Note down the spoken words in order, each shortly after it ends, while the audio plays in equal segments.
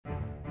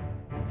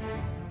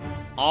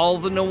All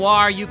the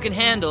noir you can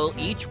handle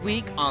each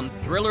week on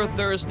Thriller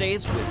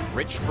Thursdays with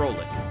Rich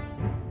Froelich.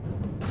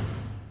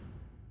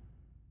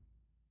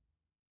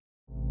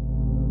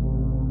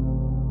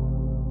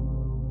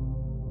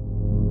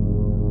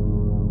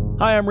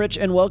 Hi, I'm Rich,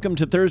 and welcome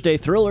to Thursday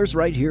Thrillers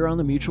right here on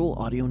the Mutual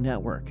Audio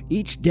Network.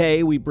 Each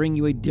day, we bring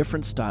you a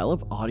different style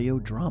of audio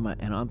drama,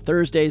 and on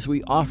Thursdays,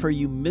 we offer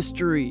you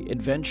mystery,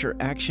 adventure,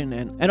 action,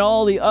 and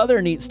all the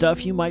other neat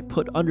stuff you might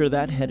put under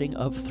that heading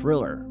of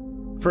thriller.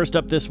 First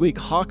up this week,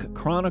 Hawk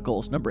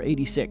Chronicles, number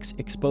 86,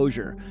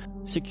 Exposure.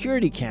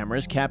 Security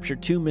cameras capture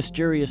two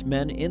mysterious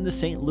men in the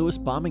St. Louis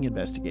bombing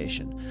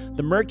investigation.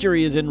 The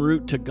Mercury is en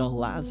route to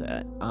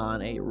Galaza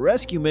on a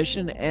rescue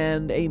mission,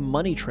 and a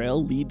money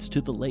trail leads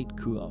to the late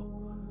Kuo.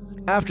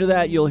 After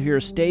that, you'll hear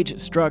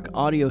Stage-Struck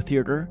Audio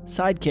Theater,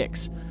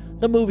 Sidekicks,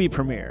 the movie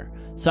premiere.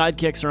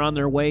 Sidekicks are on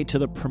their way to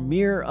the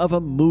premiere of a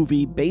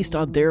movie based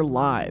on their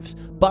lives,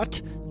 but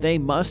they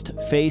must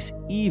face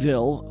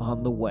evil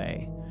on the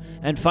way.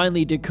 And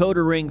finally,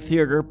 Decoder Ring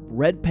Theater,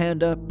 Red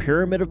Panda,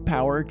 Pyramid of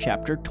Power,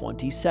 Chapter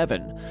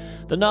 27.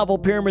 The novel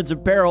Pyramids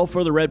of Peril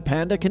for the Red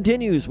Panda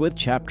continues with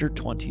Chapter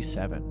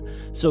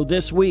 27. So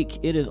this week,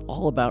 it is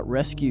all about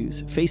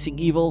rescues, facing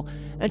evil,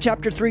 and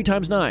Chapter 3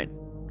 times 9,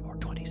 or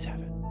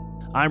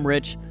 27. I'm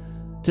Rich.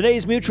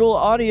 Today's Mutual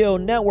Audio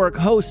Network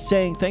host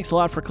saying thanks a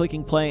lot for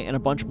clicking play and a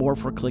bunch more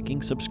for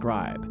clicking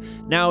subscribe.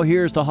 Now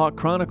here's the Hawk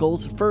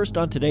Chronicles, first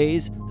on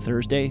today's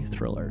Thursday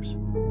Thrillers.